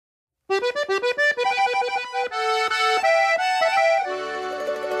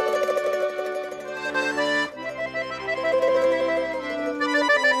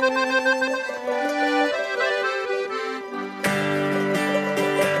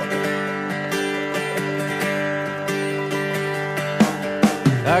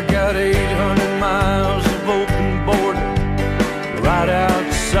I got 800 miles of open border right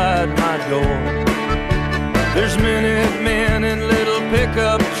outside my door. There's Minutemen in little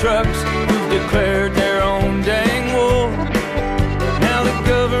pickup trucks who've declared their own dang war. Now the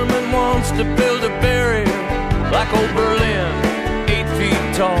government wants to build a barrier like old Berlin, 8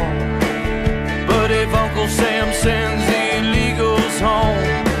 feet tall. But if Uncle Sam sends the illegals home,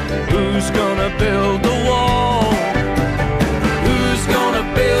 who's gonna build the wall? Who's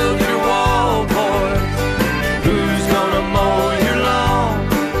gonna build your wall, boys? Who's gonna mow your lawn?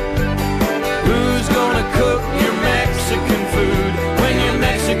 Who's gonna cook your Mexican food when your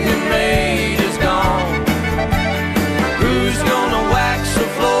Mexican maid is gone? Who's gonna wax the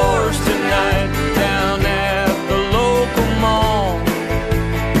floors tonight down at the local mall?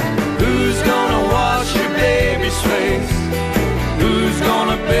 Who's gonna wash your baby's face? Who's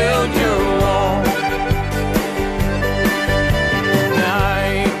gonna build your wall? Now I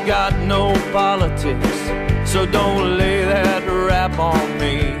ain't got no politics, so don't lay that rap on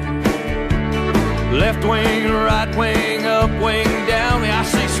me. Left wing, right wing, up wing, down, I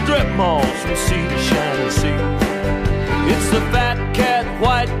see strip malls from sea to shining sea. It's the fat cat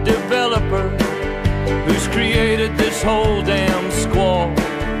white developer who's created this whole damn squall.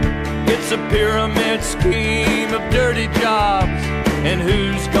 It's a pyramid scheme of dirty jobs, and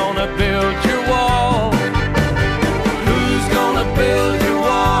who's gonna build your wall? Who's gonna build your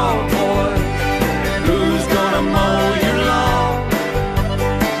wall, boys? Who's gonna mow your lawn?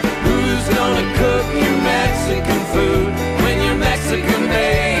 Who's gonna cook your Mexican food when your Mexican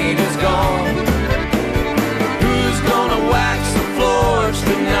maid is gone? Who's gonna wax the floors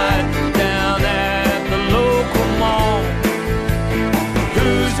tonight down at the local mall?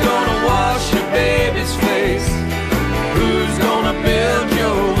 Who's gonna wash your baby's face? Who's gonna build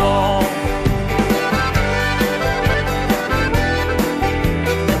your wall?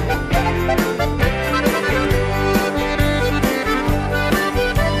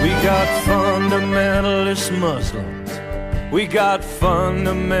 We got fundamentalist Muslims, we got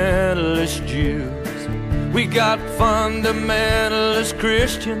fundamentalist Jews, we got fundamentalist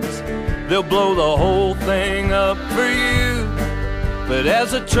Christians. They'll blow the whole thing up for you. But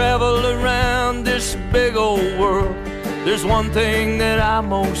as I travel around this big old world, there's one thing that I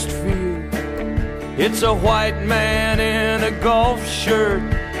most fear. It's a white man in a golf shirt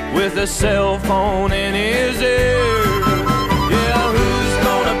with a cell phone in his ear. Yeah, who's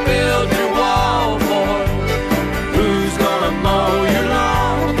gonna build your wall, boy? Who's gonna mow your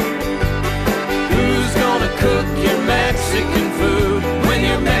lawn? Who's gonna cook your Mexican food when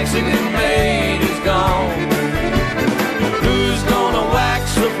your Mexican maid is gone? Who's gonna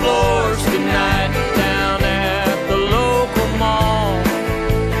wax the floors tonight down at the local mall?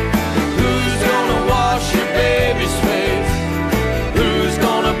 Who's gonna wash your baby's face? Who's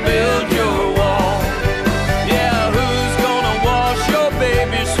gonna build your wall? Yeah, who's gonna wash your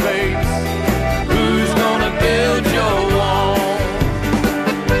baby's face? Who's gonna build your wall?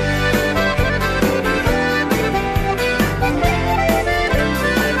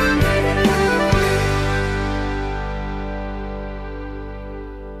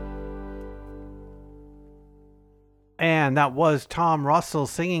 And that was Tom Russell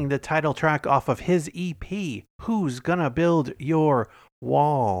singing the title track off of his EP, Who's Gonna Build Your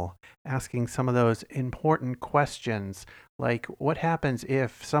Wall? Asking some of those important questions, like what happens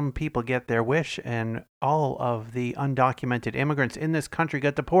if some people get their wish and all of the undocumented immigrants in this country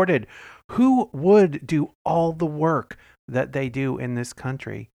get deported? Who would do all the work that they do in this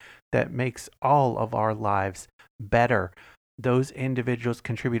country that makes all of our lives better? Those individuals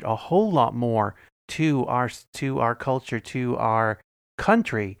contribute a whole lot more to our culture, to our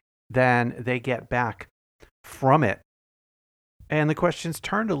country, than they get back from it. And the questions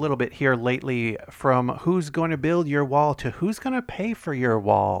turned a little bit here lately from who's going to build your wall to who's going to pay for your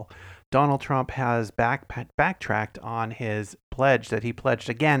wall. Donald Trump has backtracked on his pledge that he pledged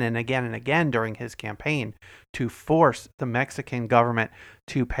again and again and again during his campaign to force the Mexican government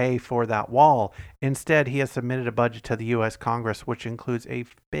to pay for that wall. Instead, he has submitted a budget to the U.S. Congress, which includes a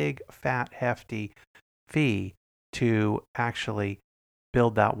big, fat, hefty fee to actually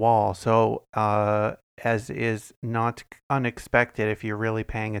build that wall. So, as is not unexpected if you're really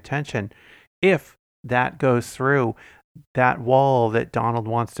paying attention, if that goes through, that wall that Donald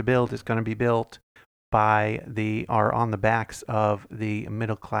wants to build is going to be built by on the backs of the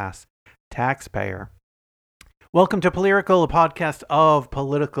middle class taxpayer. Welcome to Polyrical, a podcast of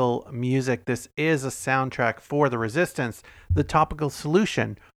political music. This is a soundtrack for the resistance, the topical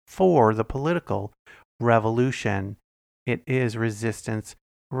solution for the political revolution. It is Resistance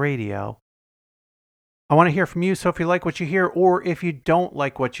Radio. I want to hear from you, so if you like what you hear or if you don't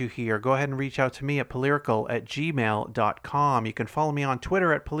like what you hear, go ahead and reach out to me at polyrical@gmail.com. You can follow me on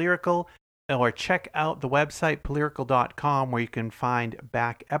Twitter at polyrical, or check out the website polyrical.com, where you can find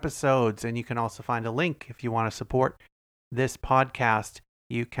back episodes, and you can also find a link if you want to support this podcast.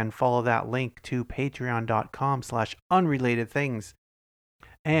 You can follow that link to patreon.com/unrelatedthings,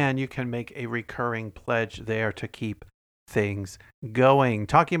 and you can make a recurring pledge there to keep things going.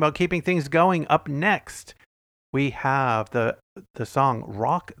 Talking about keeping things going, up next we have the song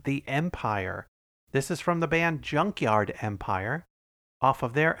Rock the Empire. This is from the band Junkyard Empire, off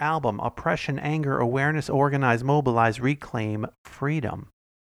of their album Oppression, Anger, Awareness, Organize, Mobilize, Reclaim, Freedom.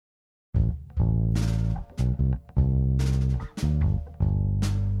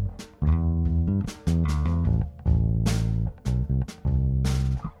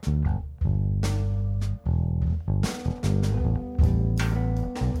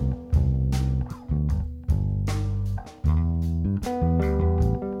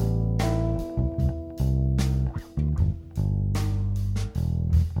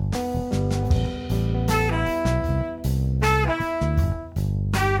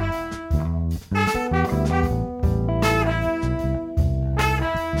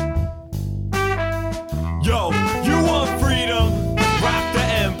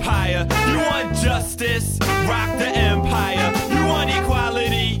 Rock the empire. You want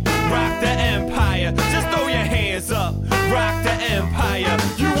equality? Rock the empire. Just throw your hands up. Rock the empire.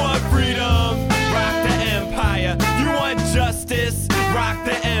 You want freedom? Rock the empire. You want justice? Rock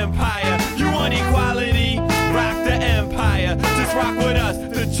the empire. You want equality? Rock the empire. Just rock with us,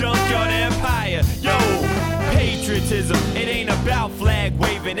 the Junkyard Empire. Yo, patriotism, it ain't about flag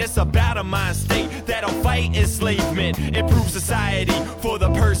waving, it's about a mind state that'll fight enslavement, improve society for the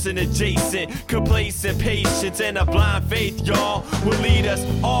person adjacent. Complacent patience and a blind faith, y'all, will lead us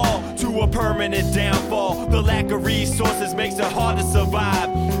all to a permanent downfall. The lack of resources makes it hard to survive.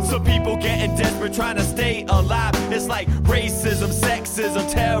 Some people getting desperate trying to stay alive. It's like racism, sexism,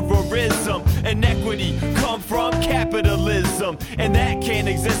 terrorism, inequity come from capitalism, and that can't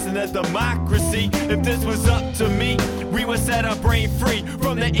exist in a democracy. If this was up to me, we would set our brain free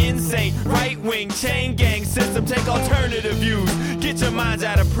from the insane right-wing chain gang system. Take alternative views, get your minds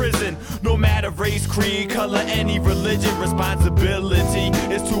out of prison. No matter race, creed, color, any religion, responsibility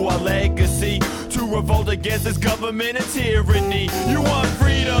is to our legacy, to revolt against this government and tyranny. You want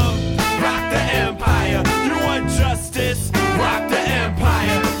freedom? Rock the empire. You want justice? Rock the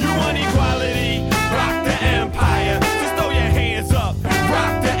empire. You want equality? Rock the empire. Just throw your hands up.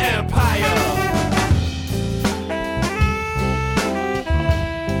 Rock the empire.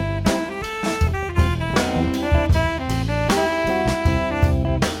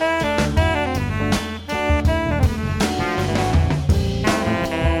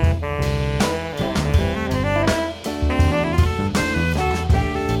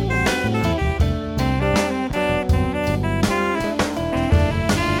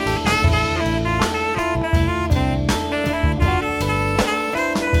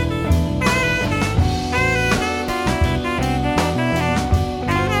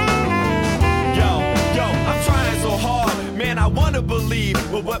 Believe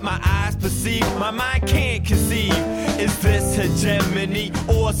with what my eyes perceive, my mind can't conceive. Is this hegemony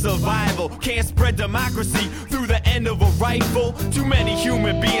or survival? Can't spread democracy through the end of a rifle. Too many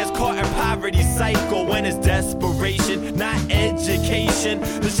human beings caught in poverty cycle, when it's desperation, not education,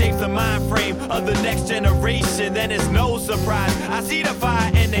 that shapes the mind frame of the next generation. Then it's no surprise I see the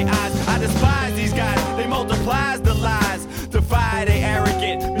fire in their eyes. I despise these guys, they multiplies the lies, defy they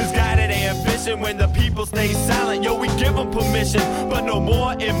arrogant, misguided ambition. When the people stay silent, yo, we give them permission, but no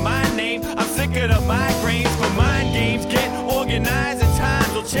more in my name. I'm sick of the migraines for mind games. Get organized and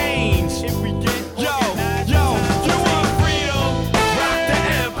times will change. If we get organized, you want freedom? Rock the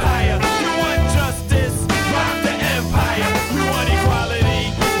empire. You want justice? Rock the empire. You want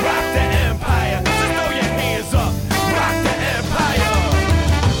equality? Rock the empire. Just throw your hands up. Rock the empire.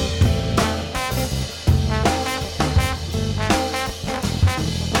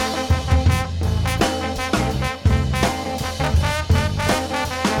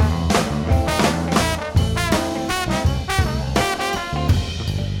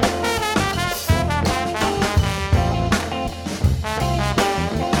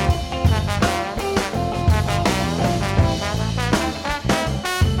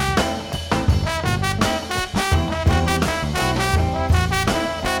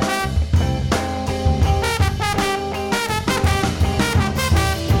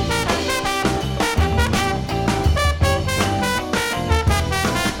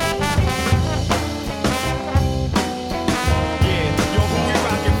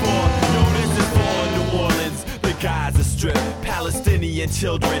 million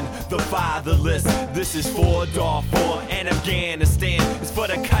children, the fatherless. This is for Darfur and Afghanistan. It's for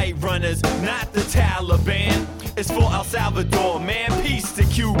the kite runners, not the Taliban. It's for El Salvador, man, peace to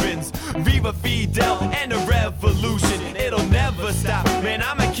Cubans. Viva Fidel and the revolution, it'll never stop. Man,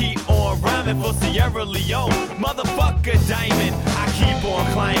 I'ma keep on rhyming for Sierra Leone. Motherfucker diamond, I keep on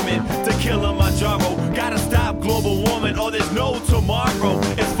climbing to Kilimanjaro. Gotta stop global warming or there's no tomorrow.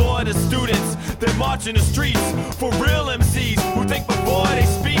 It's for the students that march in the streets, for real MCs who think before they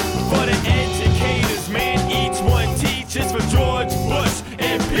speak, for the educators, man, each one teaches. For George Bush,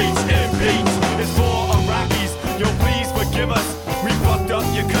 impeach, impeach. It's for Iraqis, yo, please forgive us. We fucked up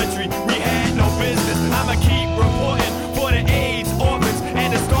your country, we had no business. I'ma keep reporting for the AIDS orphans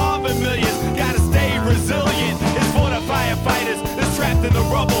and the starving millions. Gotta stay resilient. It's for the firefighters that's trapped in the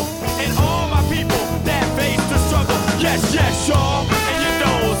rubble, and all my people that face the struggle. Yes, yes, y'all, and you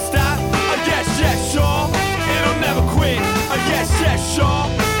don't stop. Yes, yes, y'all, it'll never quit. Yes, yes, y'all,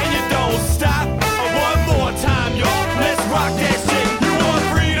 and you don't stop. One more time, y'all, let's rock that shit. You want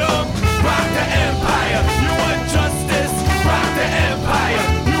freedom? Rock the empire. You want justice? Rock the empire.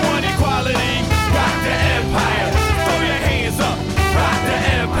 You want equality? Rock the empire. Throw your hands up. Rock the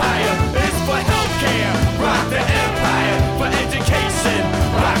empire. It's for healthcare. Rock the empire. For education.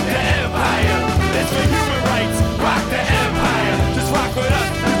 Rock the empire. It's for human rights. Rock the empire. Just rock with us.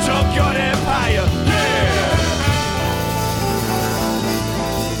 You junkyard empire. Yeah.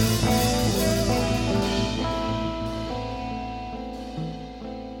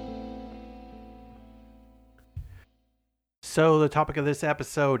 So the topic of this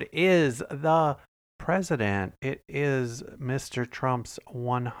episode is the president. It is Mr. Trump's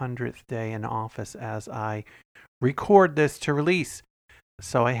 100th day in office as I record this to release.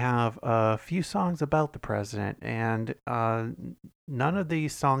 So I have a few songs about the president, and none of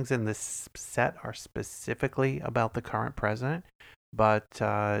these songs in this set are specifically about the current president, but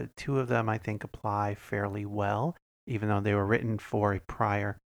two of them I think apply fairly well, even though they were written for a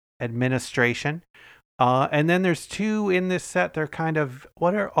prior administration. And then there's two in this set. They're kind of,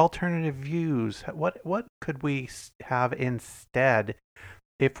 what are alternative views? What could we have instead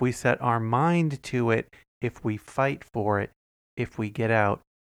if we set our mind to it, if we fight for it, if we get out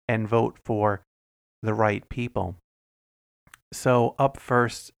and vote for the right people? So up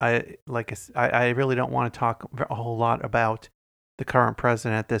first, I really don't want to talk a whole lot about the current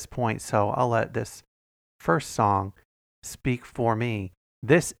president at this point, so I'll let this first song speak for me.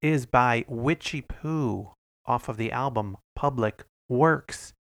 This is by Witchy Poo off of the album Public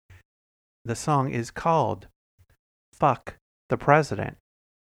Works. The song is called Fuck the President.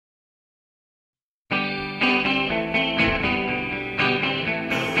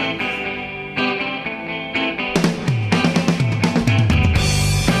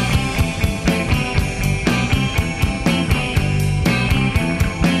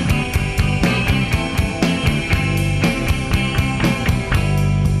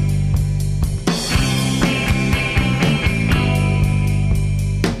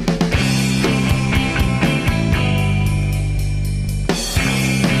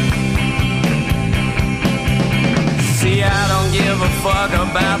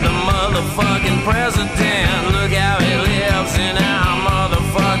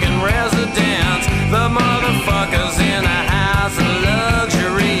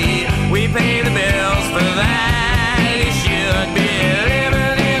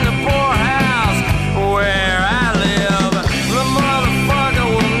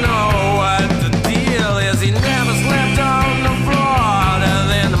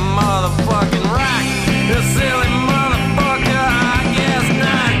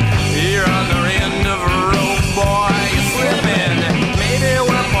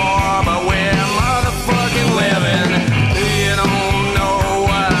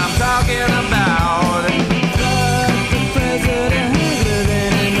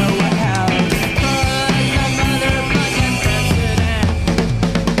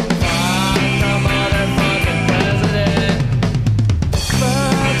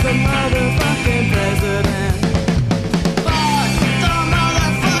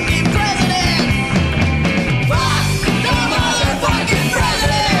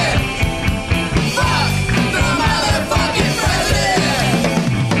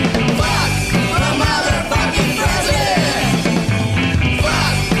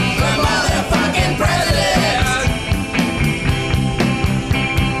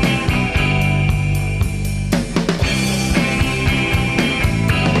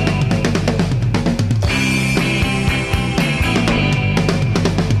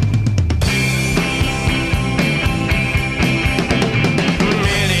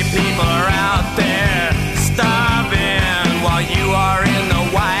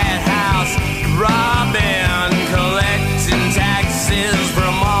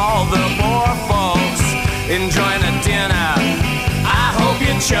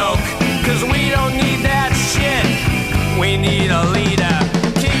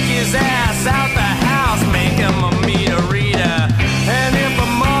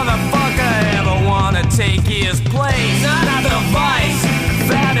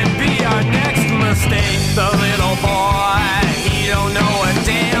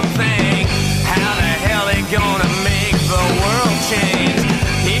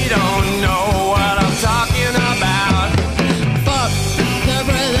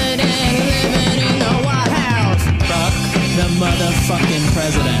 motherfucking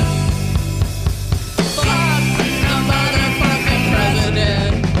president. Fuck the motherfucking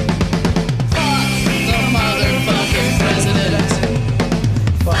president. Fuck the motherfucking president.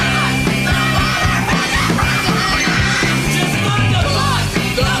 Fuck the motherfucking president. Just fucking fuck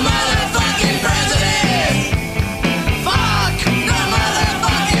the motherfucking president. Fuck the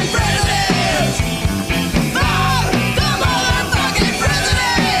motherfucking president. Fuck the motherfucking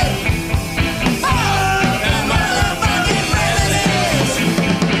president. Fuck the motherfucking president.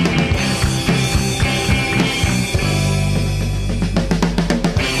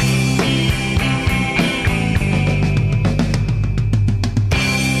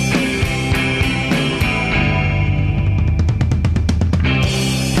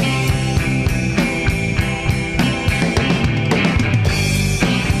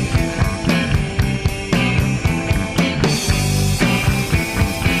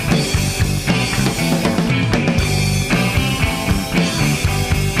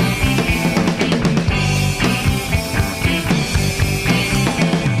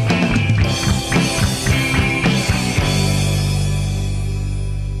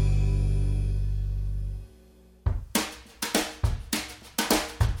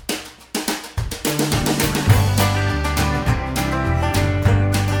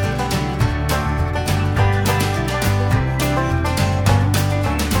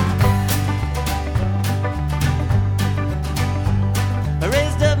 I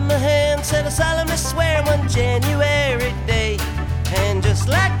raised up my hand, said I solemnly swear one January day. And just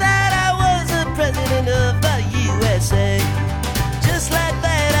like that, I was the president of the USA. Just like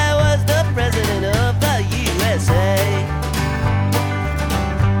that, I was the president of the USA.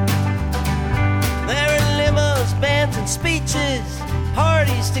 There were limos, bands, and speeches,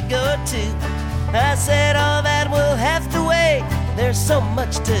 parties to go to. I said all that will have to wait, there's so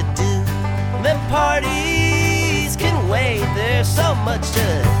much to do. Them parties can wait, there's so much to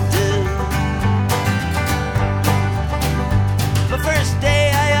do. The first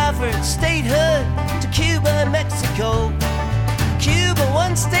day I offered statehood to Cuba and Mexico. Cuba,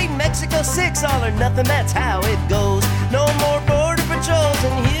 one state, Mexico, six, all or nothing, that's how it goes. No more border patrols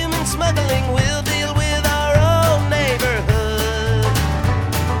and human smuggling, we'll deal with our own neighborhood.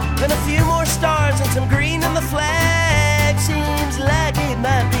 And a few more stars and some green in the flag, seems like it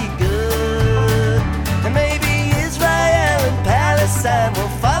might be good. And maybe Israel and Palestine will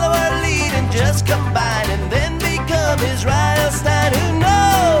follow our lead and just combine and then become Israel-Stein, who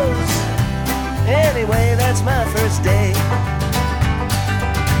knows? Anyway, that's my first day.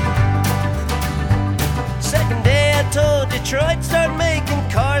 Second day I told Detroit, start making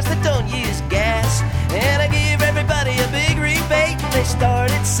cars that don't use gas. And I gave everybody a big rebate and they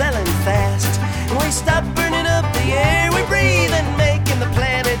started selling fast. And we stopped burning up the air we breathe and making the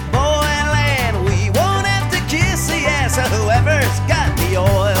planet boil. And we won't have to kiss the ass of whoever's got the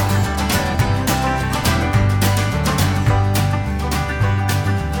oil.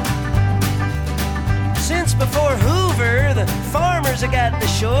 Since before Hoover, the farmers have got the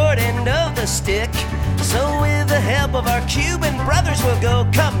short end of the stick. So with the help of our Cuban brothers, we'll go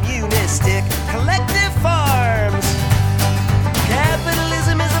communistic. Collective farms.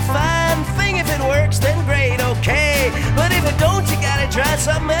 Capitalism is a fine thing. If it works, then great, okay. But if it don't, you gotta try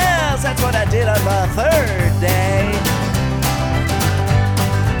something else. That's what I did on my third day.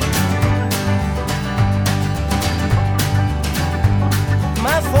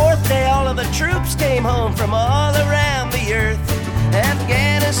 My fourth day, all of the troops came home from all around the earth.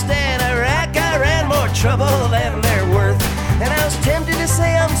 Afghanistan, Iraq, Iran, more trouble than they're worth. And I was tempted to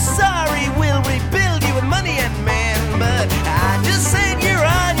say, I'm sorry, we'll rebuild you with money and men. But I just said, you're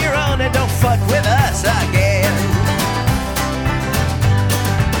on your own and don't fuck with us again.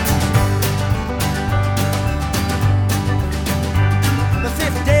 The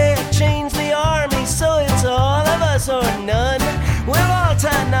fifth day I changed the army, so it's all of us or none. We'll all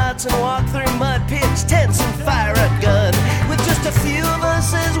tie knots and walk through mud pits, tents, and fire a gun. With just a few of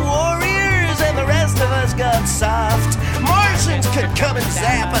us as warriors and the rest of us got soft. Martians could come and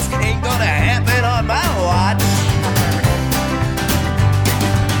zap us, ain't gonna happen on my watch.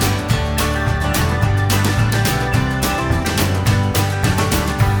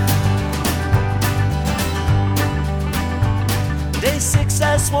 Day 6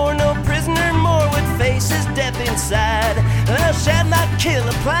 I swore no prisoner more would face his death inside. Thou shalt not kill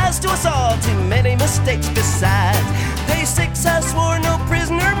applies to us all, too many mistakes besides. Day 6 I swore no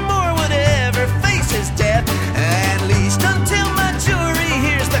prisoner more would ever face his death, at least until my jury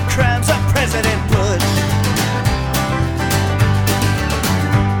hears the crimes of President Bush.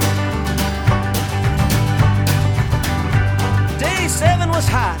 Day 7 was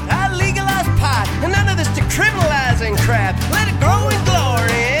hot, I legalized pot, and none of this decriminalizing crap. Let it grow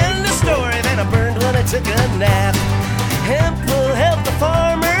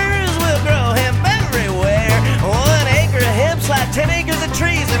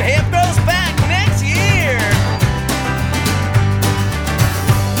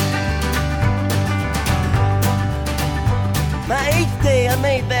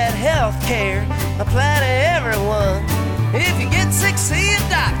care apply to everyone. If you get sick, see a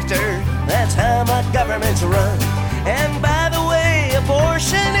doctor. That's how my government's run. And by the way,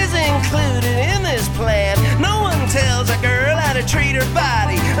 abortion is included in this plan. No one tells a girl how to treat her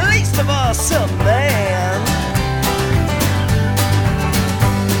body, least of all some man.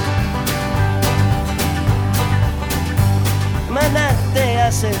 My ninth day I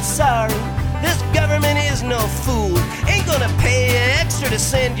said sorry. This government is no fool. Ain't gonna pay you extra to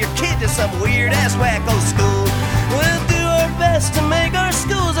send your kid to some weird-ass wacko school. We'll do our best to make our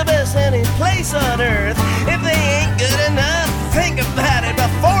schools the best any place on earth. If they ain't good enough, think about it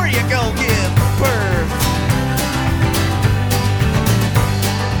before you go give birth.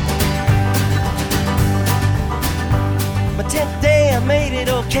 My 10th day I made it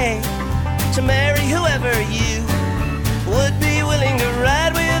okay to marry whoever you would be willing to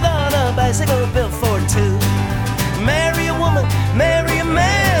ride with on a bicycle built for two. Marry a woman, marry a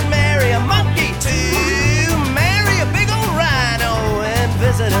man, marry a monkey too. Marry a big old rhino and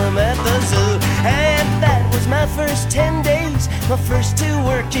visit him at the zoo. And that was my first 10 days, my first 2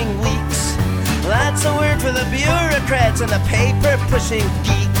 working weeks. Lots of work for the bureaucrats and the paper-pushing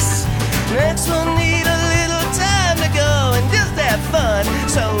geeks. Next we'll need a little time to go and just have fun.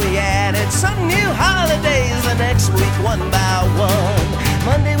 So we added some new holidays the next week, one by one.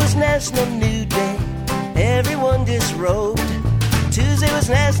 Monday was National Nude Day, everyone disrobed. Tuesday was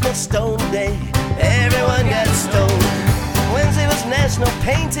National Stone Day, everyone got stoned. Wednesday was National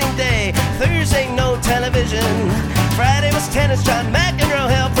Painting Day, Thursday no television. Friday was tennis, John McEnroe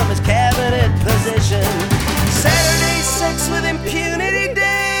held from his cabinet position. Saturday, sex with impunity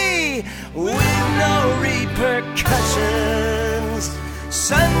day, with no repercussions.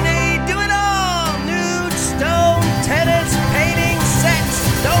 Sunday, do it all, nude, stone, tennis, painting, sex,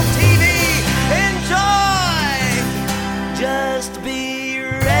 no TV, enjoy. Just be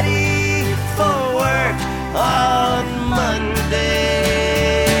ready for work on Monday.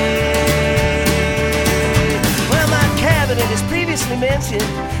 Well, my cabinet, as previously mentioned,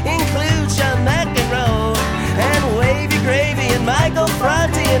 includes John McEnroe and Wavy Gravy and Michael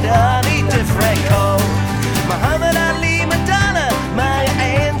Franti and Ani DeFranco, Muhammad Ali, Madonna, Maya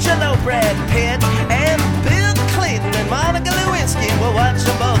Angelou, Brad Pitt, and Bill Clinton and Monica Lewinsky. We'll watch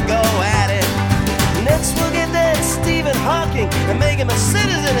them both go at it. Next we'll get that Stephen Hawking and make him a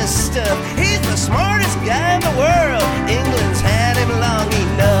citizen and stuff. He's the smartest guy in the world. England's had him long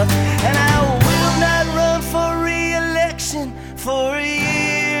enough. And I will not run for re-election for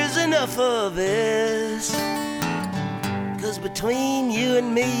years. Enough of this. 'Cause between you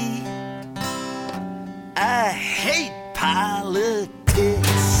and me, I hate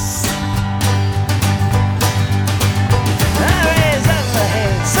politics. I raise up my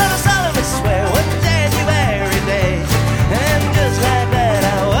hand, so solemnly swear one day to every day. And just like that,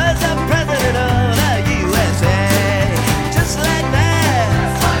 I was the president of the USA. Just like that,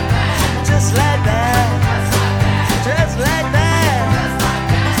 just like that, just like that,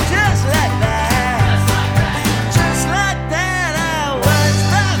 just like that, just like that, I was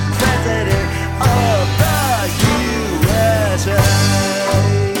the president of the USA.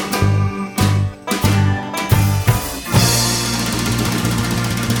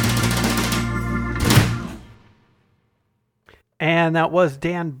 And that was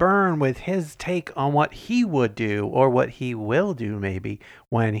Dan Byrne with his take on what he would do, or what he will do maybe,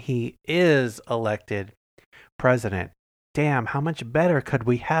 when he is elected president. Damn, how much better could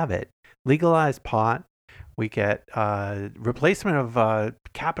we have it? Legalized pot. We get replacement of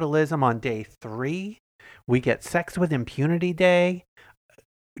capitalism on day 3. We get sex with impunity day.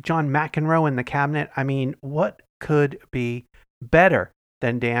 John McEnroe in the cabinet. I mean, what could be better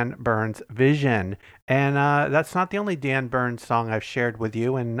than Dan Byrne's vision? And that's not the only Dan Byrne song I've shared with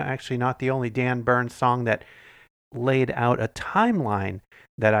you, and actually not the only Dan Byrne song that laid out a timeline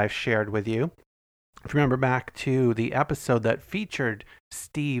that I've shared with you. If you remember back to the episode that featured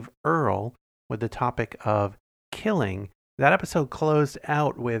Steve Earle with the topic of killing, that episode closed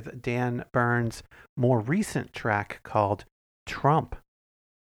out with Dan Byrne's more recent track called Trump,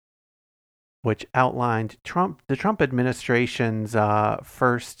 which outlined the Trump administration's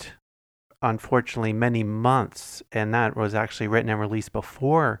first, unfortunately, many months. And that was actually written and released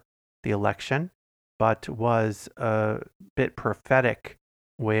before the election, but was a bit prophetic,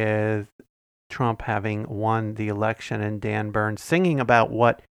 with Trump having won the election and Dan Byrne singing about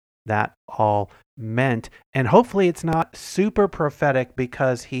what that all meant. And hopefully it's not super prophetic,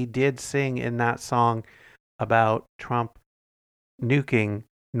 because he did sing in that song about Trump nuking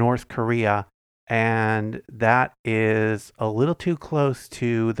North Korea, and that is a little too close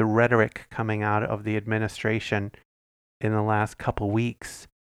to the rhetoric coming out of the administration in the last couple weeks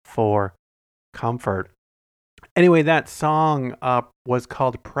for comfort. Anyway, that song was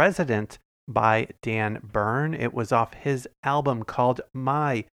called President by Dan Byrne. It was off his album called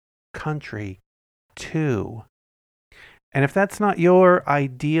My Country 2. And if that's not your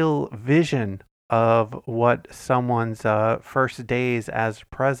ideal vision of what someone's first days as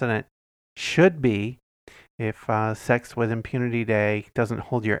president should be, if Sex with Impunity Day doesn't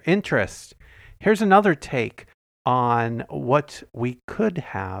hold your interest, here's another take on what we could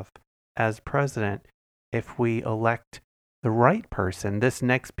have as president if we elect the right person. This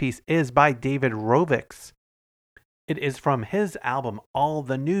next piece is by David Rovics. It is from his album, All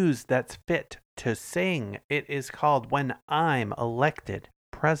the News That's Fit to Sing. It is called When I'm Elected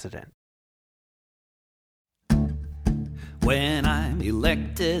President. When I'm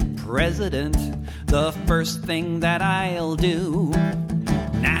elected president, the first thing that I'll do,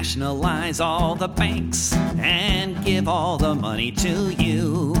 nationalize all the banks and give all the money to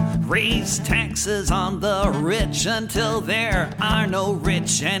you. Raise taxes on the rich until there are no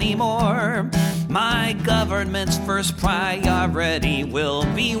rich anymore. My government's first priority will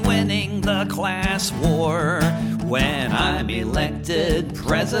be winning the class war. When I'm elected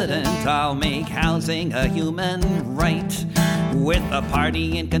president, I'll make housing a human right. With a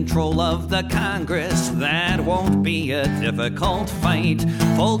party in control of the Congress, that won't be a difficult fight.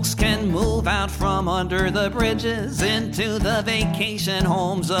 Folks can move out from under the bridges into the vacation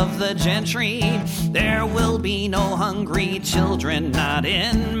homes of the gentry. There will be no hungry children, not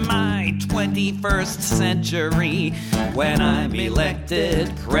in my 21st century. When I'm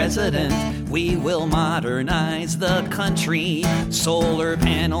elected president, we will modernize the country. Solar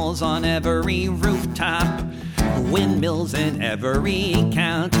panels on every rooftop, windmills in every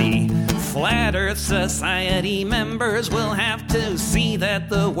county. Flat Earth Society members will have to see that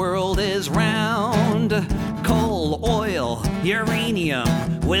the world is round. Coal, oil,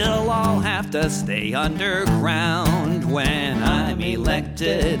 uranium will all have to stay underground. When I'm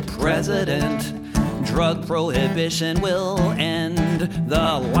elected president, drug prohibition will end.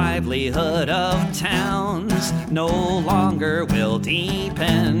 The livelihood of towns no longer will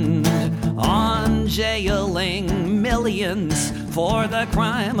depend on jailing millions for the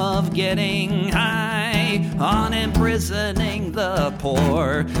crime of getting high, on imprisoning the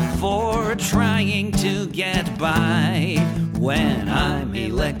poor for trying to get by. When I'm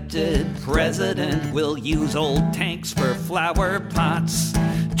elected president, we'll use old tanks for flower pots,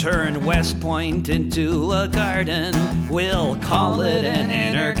 turn West Point into a garden. We'll call it an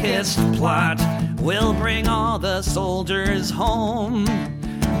anarchist plot. We'll bring all the soldiers home,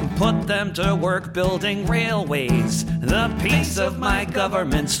 put them to work building railways. The pace of my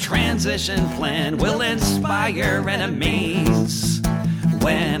government's transition plan will inspire and amaze.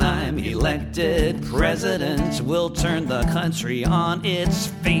 When I'm elected president, we'll turn the country on its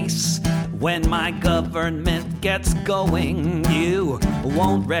face. When my government gets going, you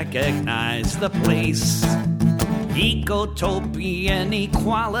won't recognize the place. Ecotopian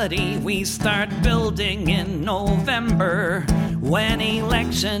equality we start building in November. When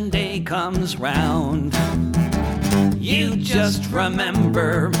election day comes round, you just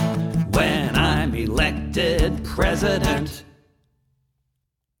remember, when I'm elected president.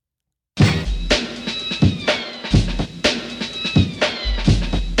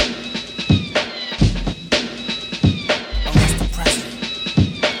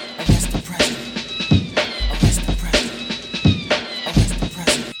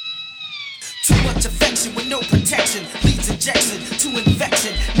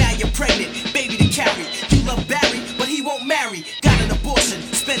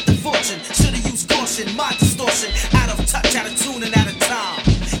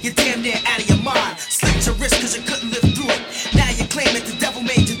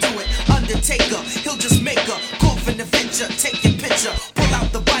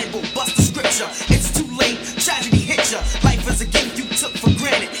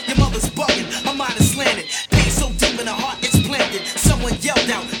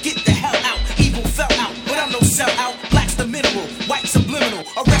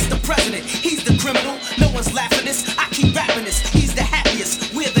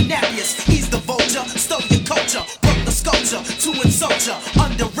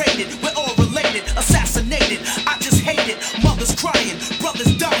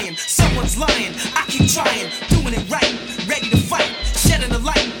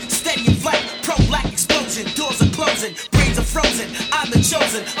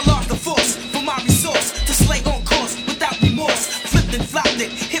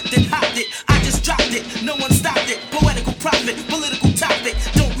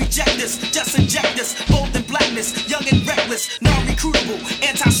 Young and reckless, non-recruitable,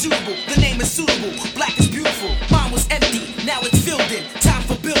 anti-shootable. The name is suitable.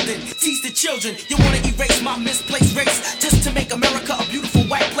 children. You wanna erase my misplaced race just to make America a beautiful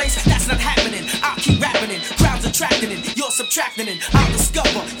white place? That's not happening. I'll keep rapping in, crowds attracting in, you're subtracting in. I'll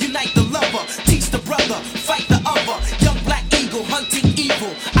discover, unite the lover, teach the brother, fight the other. Young black eagle hunting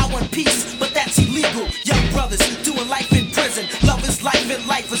evil. I want peace, but that's illegal. Young brothers doing life in prison. Love is life and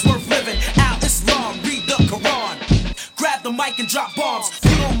life is worth living. Al-Islam, read the Quran. Grab the mic and drop bombs.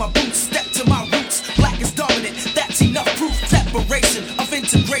 Put on my boots, step to my roots. Black is dominant, that's enough proof. Separation of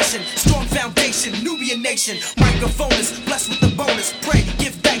integration, strong foundation, Nubian nation. Microphone is blessed with the bonus. Pray,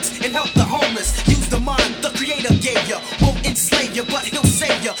 give thanks, and help the homeless. Use the mind the creator gave ya. Won't enslave ya, but he'll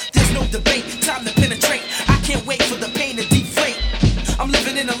save ya. There's no debate, time to penetrate. I can't wait for the pain to deflate. I'm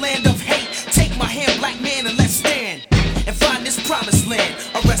living in a land of hate. Take my hand, black man, and let's stand and find this promised land.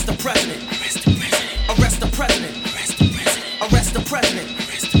 Arrest the president. Arrest the president. Arrest the president. Arrest the president. Arrest the president.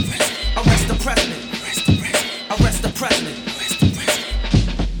 Arrest the president. Arrest the president. Arrest the president. Arrest the president. Arrest the president.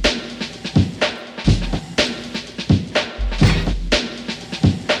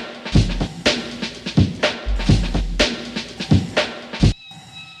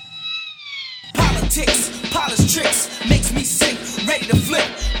 Politics, polished tricks, makes me sick, ready to flip.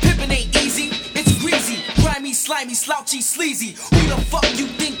 Pimpin' ain't easy, it's greasy, grimy, slimy, slouchy, sleazy. Who the fuck you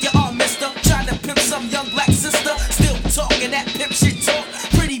think you are, mister? Trying to pimp some young black sister, still talking that pimp shit talk.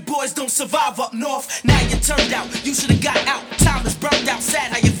 Pretty boys don't survive up north. Now you turned out, you should've got out. Time is burned out,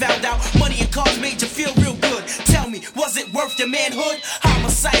 sad how you found out. Money and cars made you feel real good. Tell me, was it worth your manhood?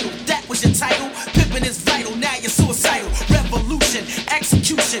 Homicidal, that was your title. Pimpin' is vital, now you're suicidal. Revolution,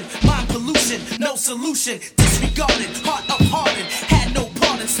 execution, mind pollution, no solution. Disregarded, heart up hardened, had no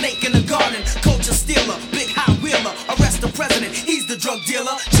pardon. Snake in the garden, culture stealer, big high wheeler. Arrest the president, he's the drug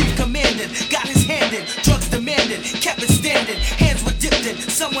dealer. Chief commanding, got his hand in, drugs demanding, kept it standing. Hands were dipped in,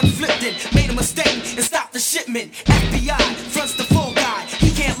 someone flipped it, made a mistake and stopped the shipment. FBI fronts the full guy,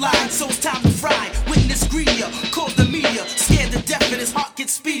 he can't lie, so it's time to fry. Witness greedier, calls the media, scared to death and his heart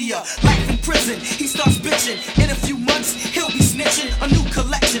gets speedier. Life in prison, he starts bitching. In a few months, he'll be snitching. A new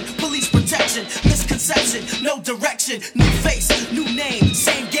collection, police protection, misconception, no direction, new face, new name,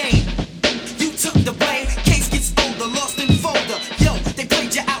 same game. You took the blame, case gets older, lost in folder. Yo, they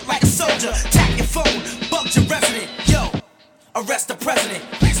played you out like a soldier. Tap your phone, bugged your resident. Yo, arrest the president.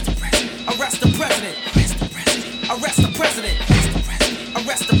 Arrest the president. Arrest the president. Arrest the president. Arrest the president.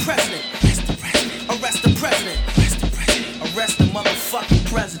 Arrest the president. Arrest the president. Arrest the president. Arrest the president. Arrest the motherfucking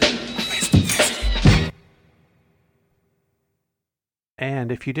president. Arrest the president.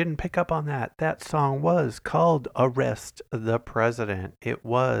 And if you didn't pick up on that, that song was called Arrest the President. It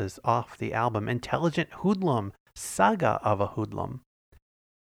was off the album Intelligent Hoodlum, Saga of a Hoodlum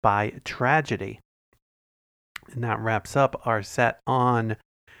by Tragedy. And that wraps up our set on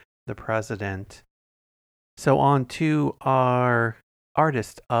the president. So on to our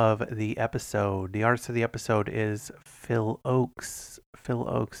artist of the episode. The artist of the episode is Phil Ochs. Phil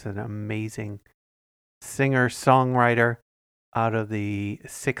Ochs, an amazing singer-songwriter out of the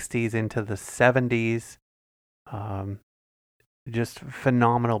 60s into the 70s. Just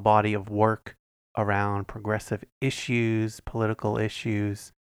phenomenal body of work around progressive issues, political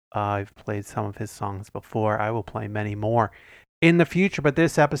issues. I've played some of his songs before. I will play many more in the future, but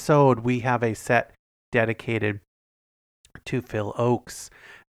this episode we have a set dedicated to Phil Ochs.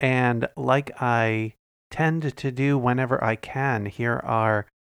 And like I tend to do whenever I can, here are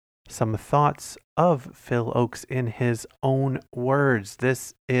some thoughts of Phil Ochs in his own words.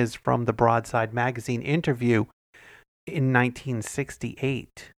 This is from the Broadside Magazine interview in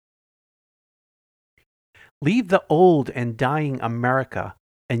 1968. Leave the old and dying America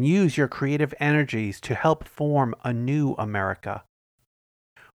and use your creative energies to help form a new America,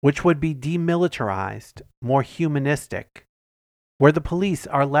 which would be demilitarized, more humanistic, where the police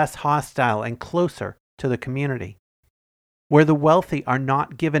are less hostile and closer to the community, where the wealthy are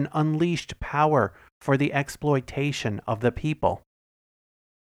not given unleashed power for the exploitation of the people.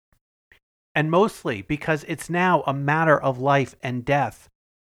 And mostly because it's now a matter of life and death,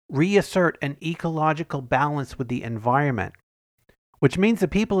 reassert an ecological balance with the environment, which means the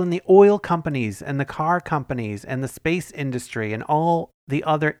people in the oil companies and the car companies and the space industry and all the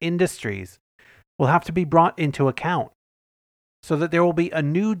other industries will have to be brought into account, so that there will be a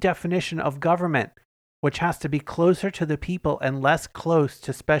new definition of government which has to be closer to the people and less close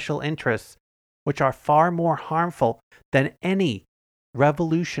to special interests, which are far more harmful than any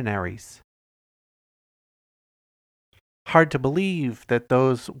revolutionaries. Hard to believe that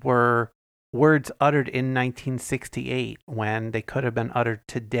those were words uttered in 1968 when they could have been uttered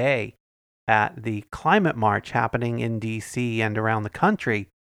today at the climate march happening in DC and around the country,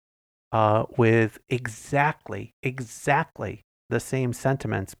 with exactly the same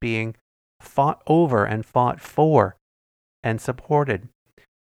sentiments being fought over and fought for and supported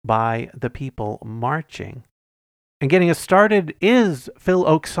by the people marching. And getting us started is Phil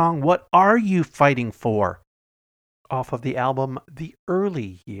Ochs' song, What Are You Fighting For? Off of the album The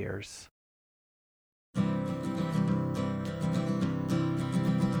Early Years.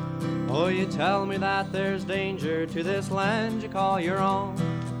 Oh, you tell me that there's danger to this land you call your own,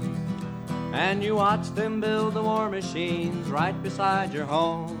 and you watch them build the war machines right beside your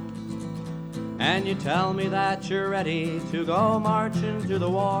home. And you tell me that you're ready to go marching to the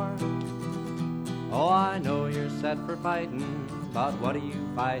war. Oh, I know you're set for fighting, but what are you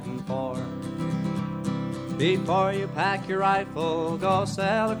fighting for? Before you pack your rifle, go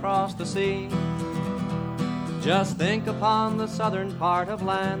sail across the sea. Just think upon the southern part of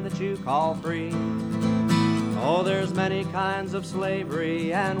land that you call free. Oh, there's many kinds of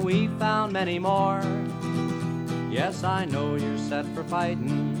slavery, and we've found many more. Yes, I know you're set for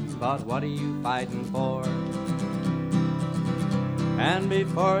fighting, but what are you fighting for? And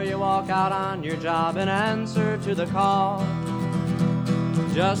before you walk out on your job and answer to the call,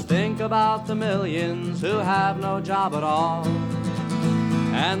 just think about the millions who have no job at all,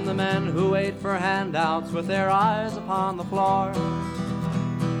 and the men who wait for handouts with their eyes upon the floor.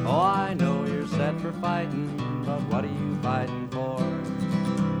 Oh, I know you're set for fighting, but what are you fighting for?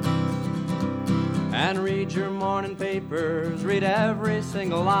 And read your morning papers, read every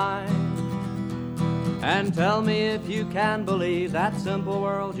single line, and tell me if you can believe that simple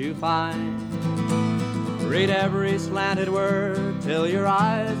world you find. Read every slanted word till your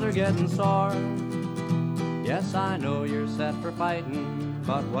eyes are getting sore. Yes, I know you're set for fighting,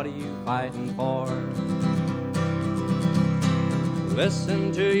 but what are you fighting for?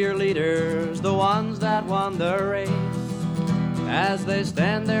 Listen to your leaders, the ones that won the race, as they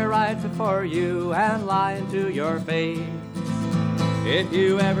stand there right before you and lie into your face. If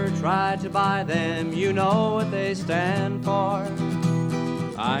you ever try to buy them, you know what they stand for.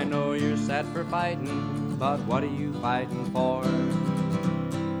 I know you're set for fighting, but what are you fighting for?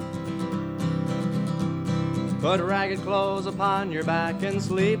 Put ragged clothes upon your back and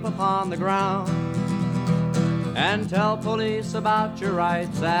sleep upon the ground, and tell police about your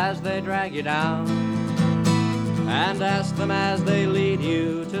rights as they drag you down, and ask them as they lead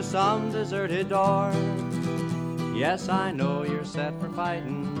you to some deserted door. Yes, I know you're set for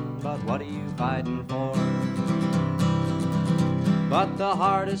fighting, but what are you fighting for? But the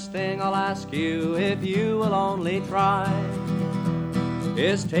hardest thing I'll ask you, if you will only try,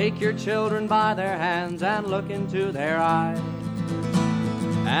 is take your children by their hands and look into their eyes,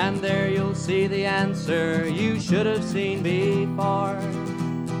 and there you'll see the answer you should have seen before.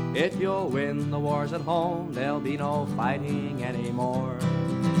 If you'll win the wars at home, there'll be no fighting anymore.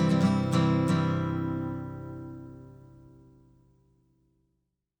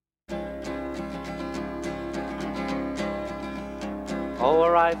 Oh,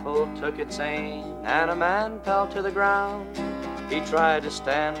 a rifle took its aim, and a man fell to the ground. He tried to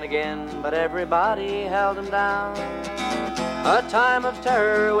stand again, but everybody held him down. A time of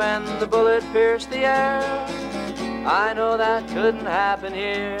terror when the bullet pierced the air. I know that couldn't happen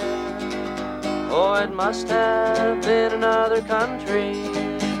here. Oh, it must have been another country.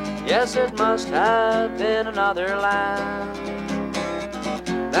 Yes, it must have been another land.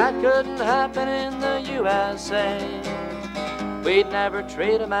 That couldn't happen in the USA. We'd never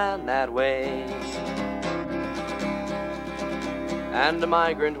treat a man that way. And a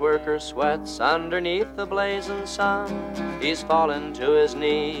migrant worker sweats underneath the blazing sun. He's fallen to his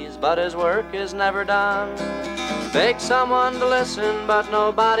knees, but his work is never done. Beg someone to listen, but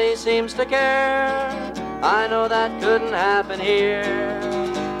nobody seems to care. I know that couldn't happen here.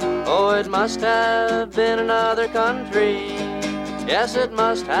 Oh, it must have been another country. Yes, it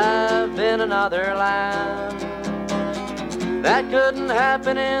must have been another land. That couldn't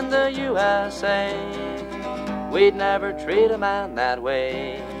happen in the USA. We'd never treat a man that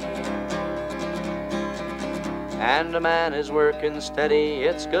way. And a man is working steady,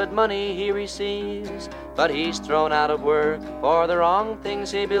 it's good money he receives, but he's thrown out of work for the wrong things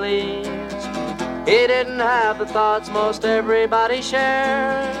he believes. He didn't have the thoughts most everybody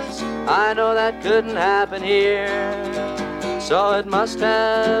shares. I know that couldn't happen here. So it must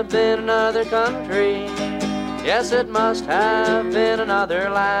have been another country. Yes, it must have been another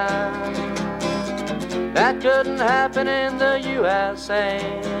land. That couldn't happen in the USA.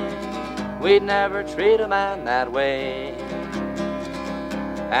 We'd never treat a man that way.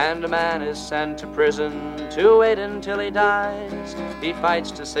 And a man is sent to prison to wait until he dies. He fights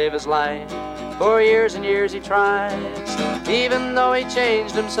to save his life. For years and years he tries. Even though he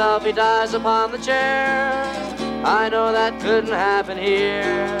changed himself, he dies upon the chair. I know that couldn't happen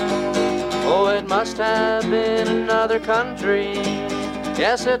here. Oh, it must have been another country.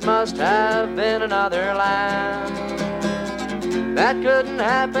 Yes, it must have been another land. That couldn't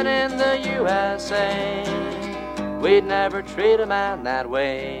happen in the USA. We'd never treat a man that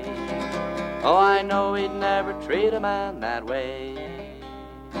way. Oh, I know we'd never treat a man that way.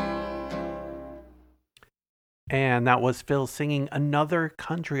 And that was Phil singing Another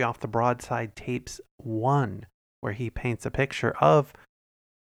Country off the Broadside Tapes 1, where he paints a picture of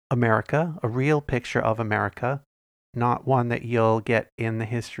America, a real picture of America, not one that you'll get in the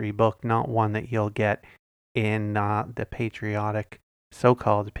history book, not one that you'll get in the patriotic,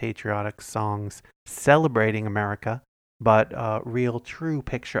 so-called patriotic songs celebrating America, but a real true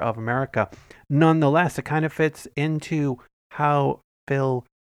picture of America. Nonetheless, it kind of fits into how Phil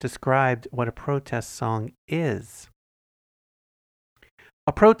described what a protest song is.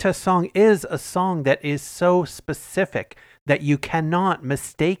 A protest song is a song that is so specific that you cannot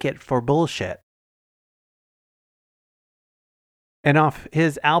mistake it for bullshit. And off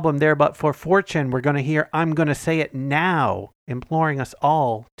his album there, But for Fortune, we're going to hear I'm Gonna Say It Now, imploring us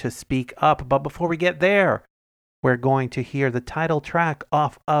all to speak up. But before we get there, we're going to hear the title track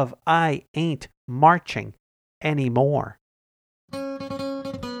off of I Ain't Marching Anymore.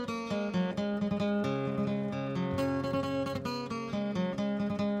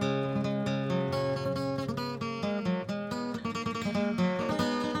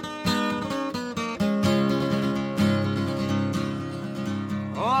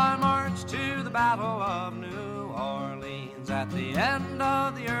 Battle of New Orleans at the end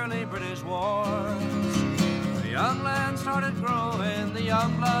of the early British wars. The young land started growing, the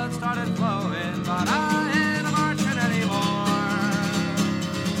young blood started flowing, but I ain't marching anymore.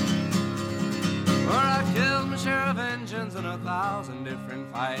 For I've killed my share of engines in 1,000 different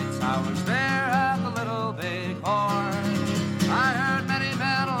fights. I was there at the Little Big Horn. I heard many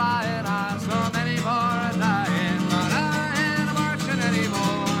men lying, I saw many more dying, but I ain't marching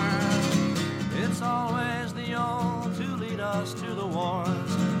anymore. It's always the old to lead us to the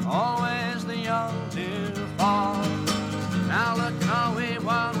wars, always the young to fall. Now look how we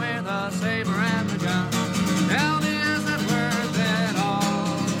won with the saber and the gun. Tell me, is it worth it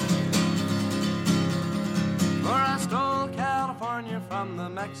all? For I stole California from the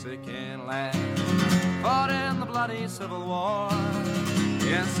Mexican land, fought in the bloody Civil War.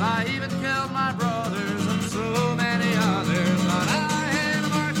 Yes, I even killed my brothers and so many others, but I ain't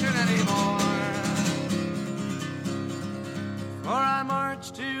marching anymore. For I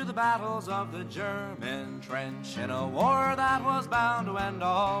marched to the battles of the German trench in a war that was bound to end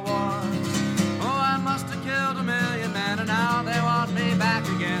all wars. Oh, I must have killed 1 million men and now they want me back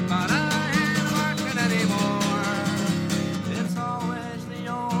again, but I ain't marching anymore. It's always the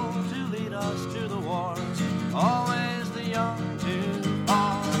old to lead us to the wars, always the young to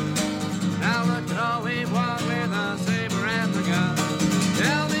fall. Now look at all we've won with the saber and the gun.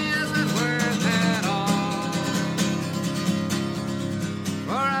 Tell me, is it worth it all?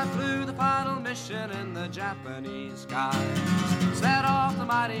 For I flew the final mission in the Japanese skies, set off the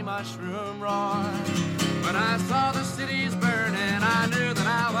mighty mushroom roar. When I saw the cities burning, I knew that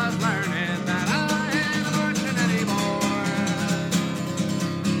I was learning that I ain't marching anymore.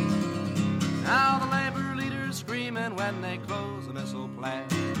 Now the labor leaders screaming when they close the missile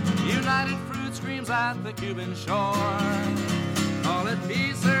plant. United Fruit screams at the Cuban shore. Call it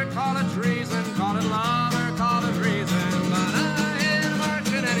peace or call it treason, call it love or call it reason, but I ain't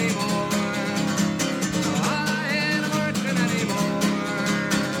marching anymore. Oh, I ain't marching anymore.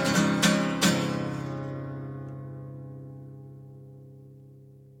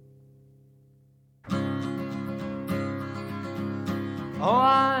 Oh,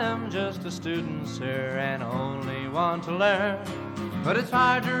 I am just a student, sir, and only want to learn. But it's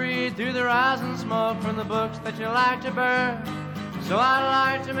hard to read through the rising smoke from the books that you like to burn. So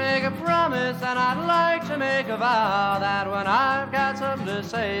I'd like to make a promise and I'd like to make a vow that when I've got something to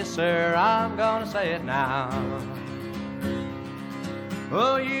say, sir, I'm gonna say it now.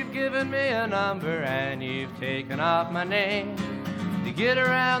 Oh, you've given me a number and you've taken off my name. To get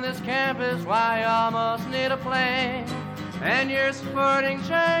around this campus, why, you almost need a plane. And you're supporting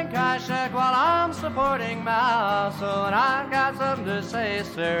Chiang Kai-shek while I'm supporting Mao. So when I've got something to say,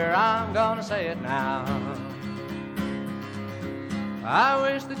 sir, I'm gonna say it now. I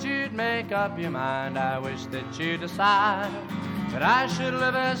wish that you'd make up your mind, I wish that you'd decide that I should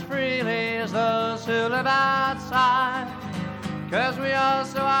live as freely as those who live outside. 'Cause we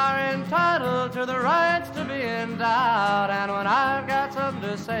also are entitled to the rights to be endowed. And when I've got something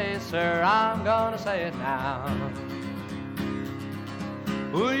to say, sir, I'm gonna say it now.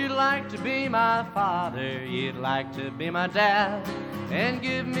 Oh, you'd like to be my father, you'd like to be my dad. and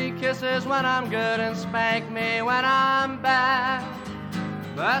give me kisses when I'm good and spank me when I'm bad.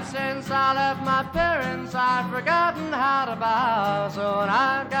 But since I left my parents, I've forgotten how to bow. So when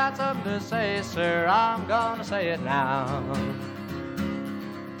I've got something to say, sir, I'm gonna say it now.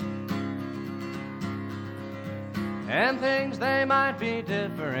 And things, they might be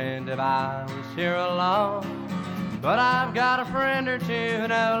different if I was here alone. But I've got a friend or two who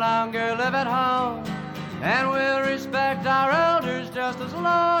no longer live at home, and we'll respect our elders just as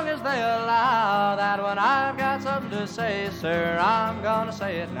long as they allow that. When I've got something to say, sir, I'm gonna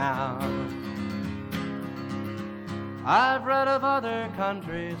say it now. I've read of other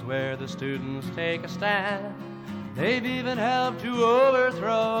countries where the students take a stand. They've even helped to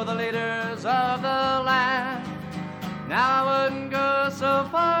overthrow the leaders of the land. Now I wouldn't go so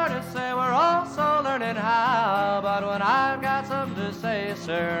far to say we're also learning how, but when I've got something to say,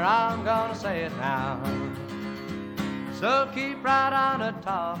 sir, I'm gonna say it now. So keep right on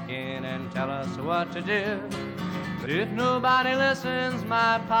a-talking and tell us what to do. But if nobody listens,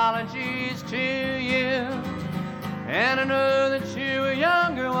 my apologies to you. And I know that you were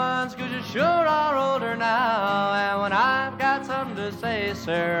younger once, 'cause you sure are older now. And when I've got something to say,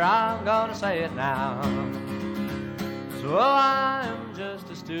 sir, I'm gonna say it now. So I'm just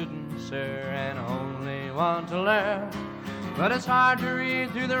a student, sir, and only want to learn. But it's hard to read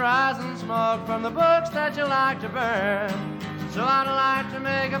through the rising smoke from the books that you like to burn. So I'd like to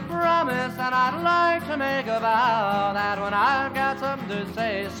make a promise, and I'd like to make a vow, that when I've got something to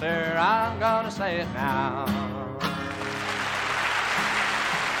say, sir, I'm gonna say it now.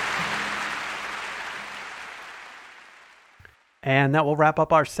 And that will wrap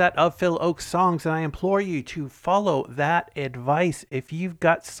up our set of Phil Ochs songs, and I implore you to follow that advice. If you've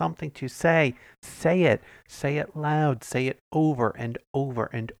got something to say, say it. Say it loud. Say it over and over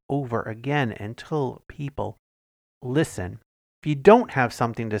and over again until people listen. If you don't have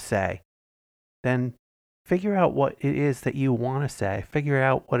something to say, then figure out what it is that you want to say. Figure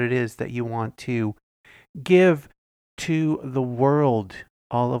out what it is that you want to give to the world.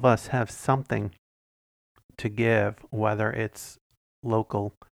 All of us have something to give, whether it's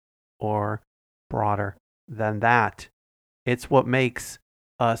local or broader than that. It's what makes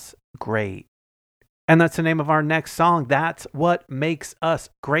us great. And that's the name of our next song. That's What Makes Us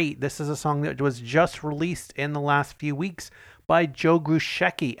Great. This is a song that was just released in the last few weeks by Joe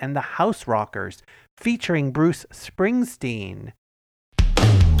Grushecky and the House Rockers, featuring Bruce Springsteen.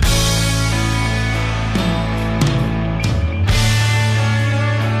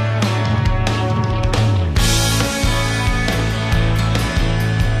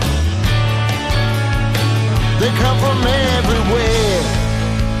 They come from everywhere,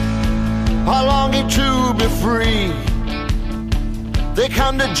 are longing to be free. They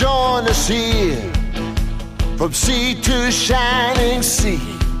come to join us here, from sea to shining sea.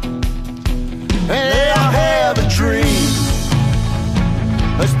 And they all have a dream,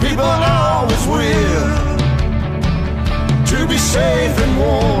 as people always will, to be safe and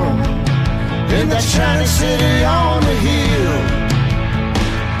warm in that shining city on the hill.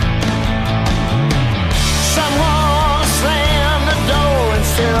 Someone slam the door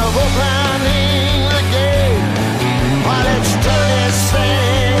instead of opening the gate. Why, let's turn this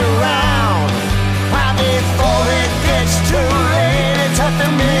thing around, right before it gets too late. It's up to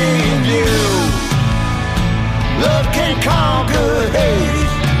me and you. Love can conquer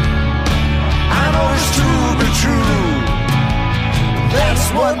hate. I know it's to be true. That's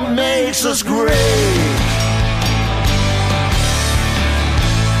what makes us great.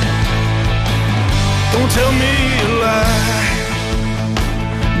 Don't tell me a lie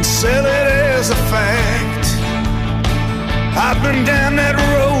and sell it as a fact. I've been down that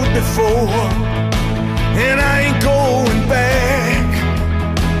road before, and I ain't going back.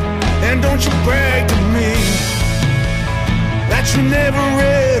 And don't you brag to me that you never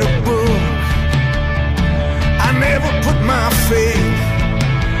read a book. I never put my faith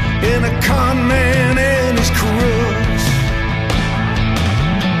in a con man and his crooks.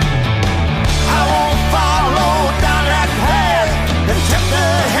 I won't follow down that path and take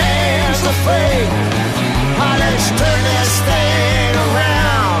the hands of fate. Oh, let's turn this thing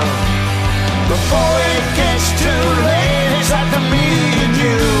around before it gets too late. It's up to me and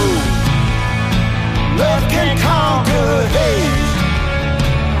you. Love can conquer hate.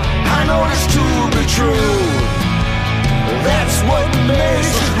 I know it's to be true. That's what makes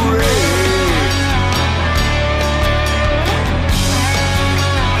us great.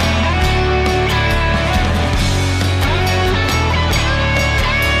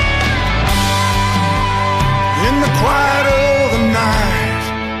 In the quiet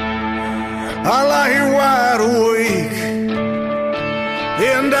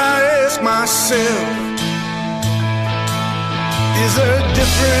And I ask myself, is there a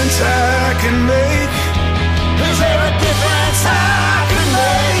difference I can make? Is there a difference I can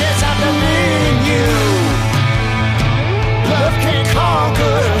make? It's up to me and you. Love can't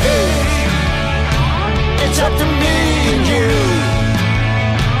conquer hate. It's up to me and you.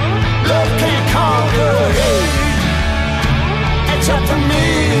 Love can't conquer hate. It's up to me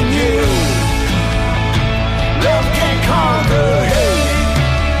and you. Love can't conquer hate.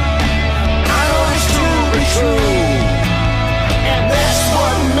 I know it's to be true, and that's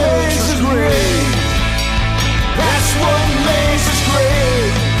what makes us great. That's what makes us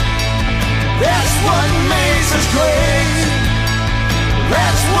great. That's what makes us great.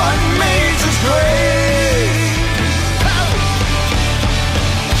 That's what makes us great.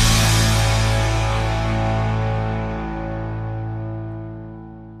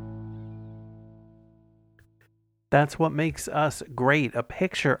 That's what makes us great, a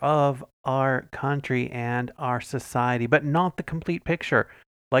picture of our country and our society, but not the complete picture.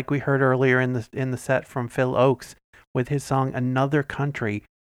 Like we heard earlier in the set from Phil Oakes with his song Another Country,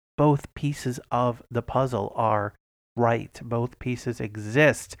 both pieces of the puzzle are right. Both pieces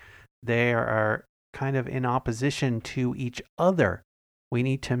exist. They are kind of in opposition to each other. We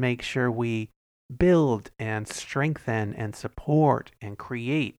need to make sure we build and strengthen and support and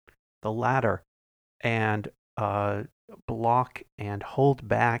create the latter, and block and hold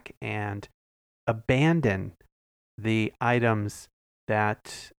back and abandon the items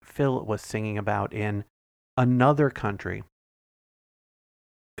that Phil was singing about in Another Country,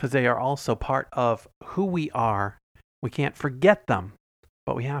 because they are also part of who we are. We can't forget them,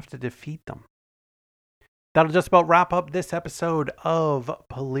 but we have to defeat them. That'll just about wrap up this episode of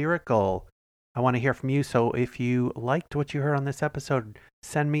Polyrical. I want to hear from you, so if you liked what you heard on this episode,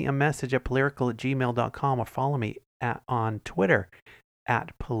 send me a message at polyrical@gmail.com or follow me on Twitter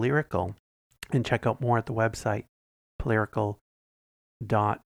 @Polyrical, and check out more at the website polyrical.com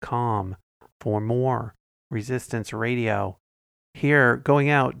for more Resistance Radio. Here, going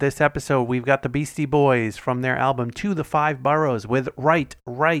out this episode, we've got the Beastie Boys from their album To the Five Boroughs with Right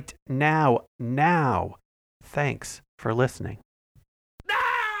Now. Thanks for listening.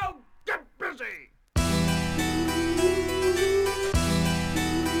 Now, get busy!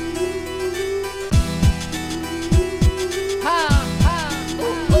 Now,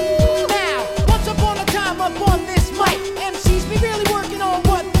 once upon a time up on this mic, MCs be really working on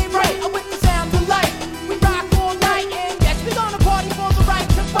what they write. With the sound of light, we rock all night, and yes, we gonna party for the right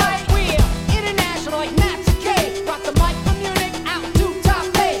to fight. We're international like Master K. Rock the mic from Munich out to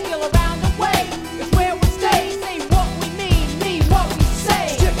Taipei. Still around the way, it's where we stay. Say what we mean what we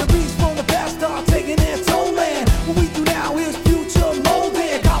say. Check the beats from the past, start taking their toll, and what we do now is future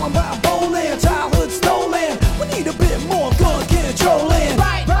molding. Columbine bowling, childhood stolen. We need a bit more gun controlling.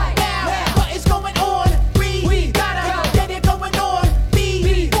 Right now, what is going on? We gotta get it going on.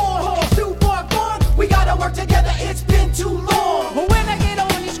 Before it's too far gone, we gotta work together. It's been too long. But when I get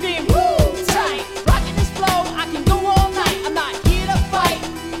on, you scream, woo, tight. Rocking this flow, I can go all night. I'm not here to fight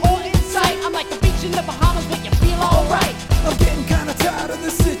or incite. I'm like the beach in the Bahamas, but you feel alright. I'm getting kinda tired of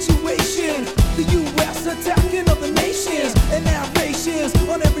the situation. The U.S. attacking other nations and narrations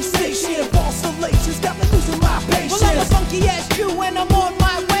on every station. False salacious got me losing my patience. Well, I'm a funky ass Jew and I'm on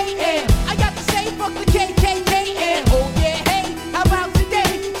my way. And I got to say, fuck the KKK. And oh yeah, hey, how about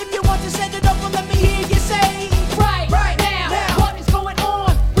today? If you want to set it up, well, let me hear you say. Right now, what is going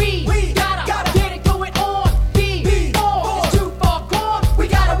on? We gotta get it going on. Before it's too far gone, we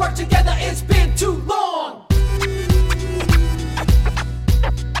gotta work together. It's been too long.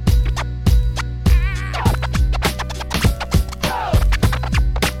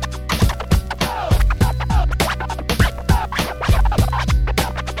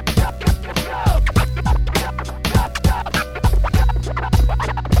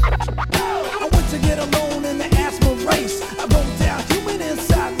 I went to get alone in the asthma race. I wrote down human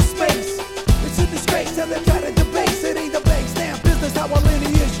inside the space. It's a disgrace how they try to debase. It ain't the bank stamp business how our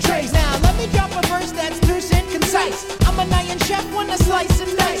lineage trace. Now let me drop a verse that's terse and concise. I'm an iron chef when I slice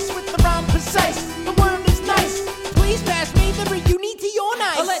and